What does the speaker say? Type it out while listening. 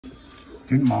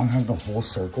Didn't Mom have the whole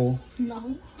circle?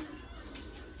 No.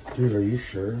 Dude, are you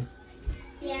sure?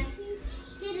 Yeah.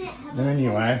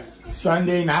 Anyway,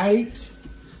 Sunday night,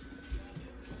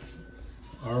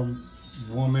 our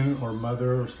woman or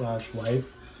mother slash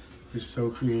wife is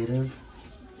so creative.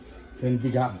 Then we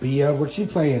got Bia. What's she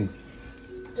playing?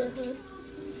 The Hood.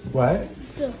 What?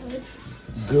 The Hood.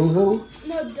 Goo-hoo?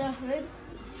 No, The Hood.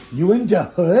 You in the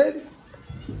hood?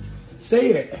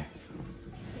 Say it.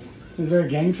 Is there a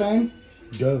gang sign?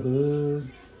 The hood.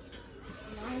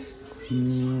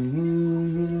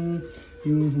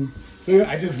 Dude,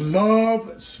 I just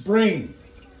love spring.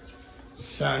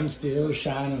 Sun still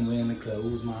shining when I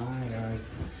close my eyes.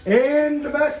 And the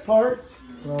best part,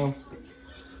 well,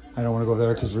 I don't want to go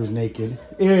there because Rue's naked,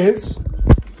 is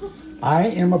I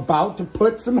am about to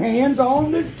put some hands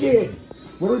on this kid.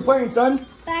 What are we playing, son?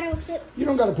 Battleship. You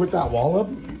don't got to put that wall up.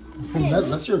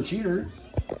 Unless you're a cheater.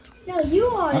 No, you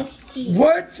always cheat.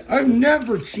 What? I've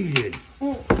never cheated.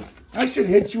 I should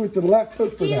hit you with the left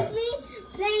hook for that. Excuse me?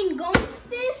 Playing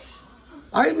goldfish?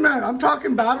 I'm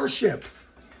talking Battleship.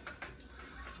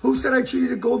 Who said I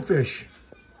cheated at Goldfish?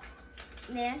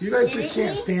 Yeah. You guys just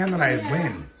can't stand that I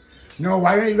win. No,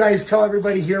 why don't you guys tell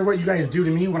everybody here what you guys do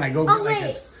to me when I go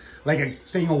get like a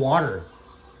thing of water?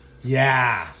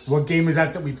 Yeah. What game is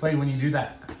that we play when you do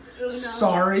that? Uno.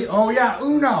 Sorry. Oh, yeah,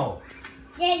 Uno.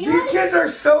 Yeah, These kids are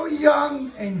so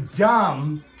young and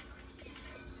dumb.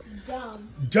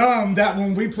 Dumb that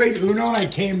when we played Uno and I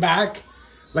came back,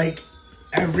 like,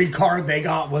 every card they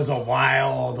got was a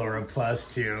wild or a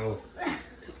 +2.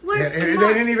 We're smart. They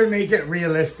didn't even make it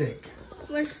realistic.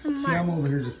 We're smart. See, I'm over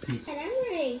here just peeking. And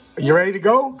I'm ready. You ready to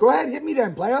go? Go ahead, hit me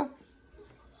then, playa.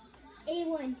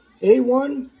 A1.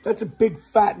 A1? That's a big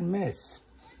fat miss.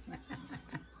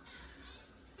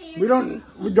 We don't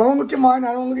look at mine,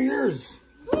 I don't look at yours.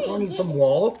 Wait, Don't need some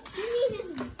wall. You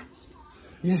need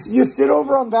this. You sit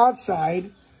over on that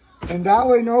side, and that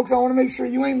way, no, because I want to make sure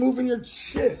you ain't moving your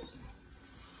shit.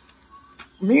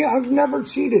 Me, I've never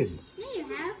cheated. Yeah, you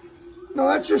have. No,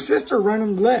 that's your sister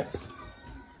running lip.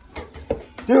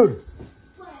 Dude,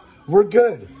 we're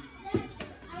good.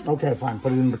 Okay, fine,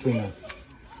 put it in between them.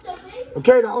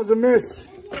 Okay, that was a miss.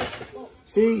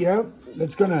 See, yep,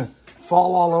 it's going to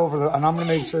fall all over, and I'm going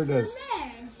to make sure it does.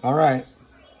 All right.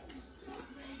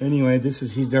 Anyway,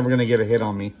 he's never going to get a hit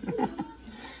on me.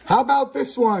 How about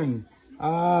this one?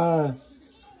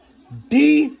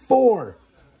 D4.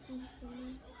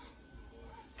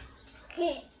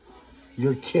 Okay.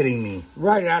 You're kidding me.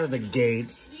 Right out of the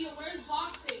gates. Where's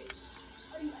boxing?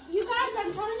 You guys,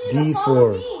 I'm telling you to D4.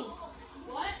 follow me.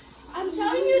 What? I'm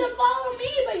telling you to follow me,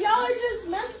 but y'all are just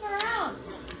messing around.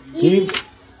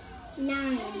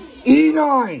 E9.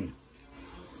 E9.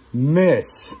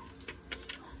 Miss.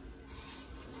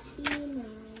 E9.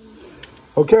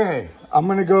 Okay, I'm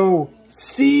going to go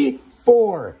C4.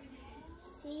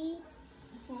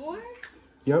 C4?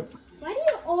 Yep. Why do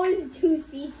you always do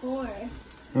C4?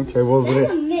 Okay, well,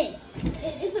 That's a myth.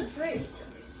 It's a trick.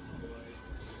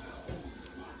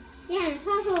 Yeah, it's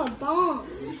also a bomb.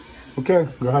 okay,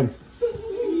 go ahead.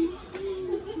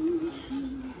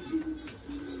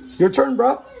 Your turn,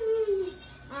 bro.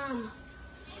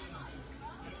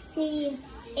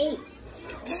 C8.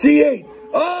 C8.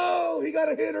 Oh, he got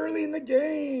a hit early in the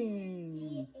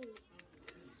game.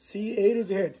 C8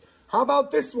 is a hit. How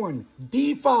about this one?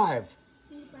 D5.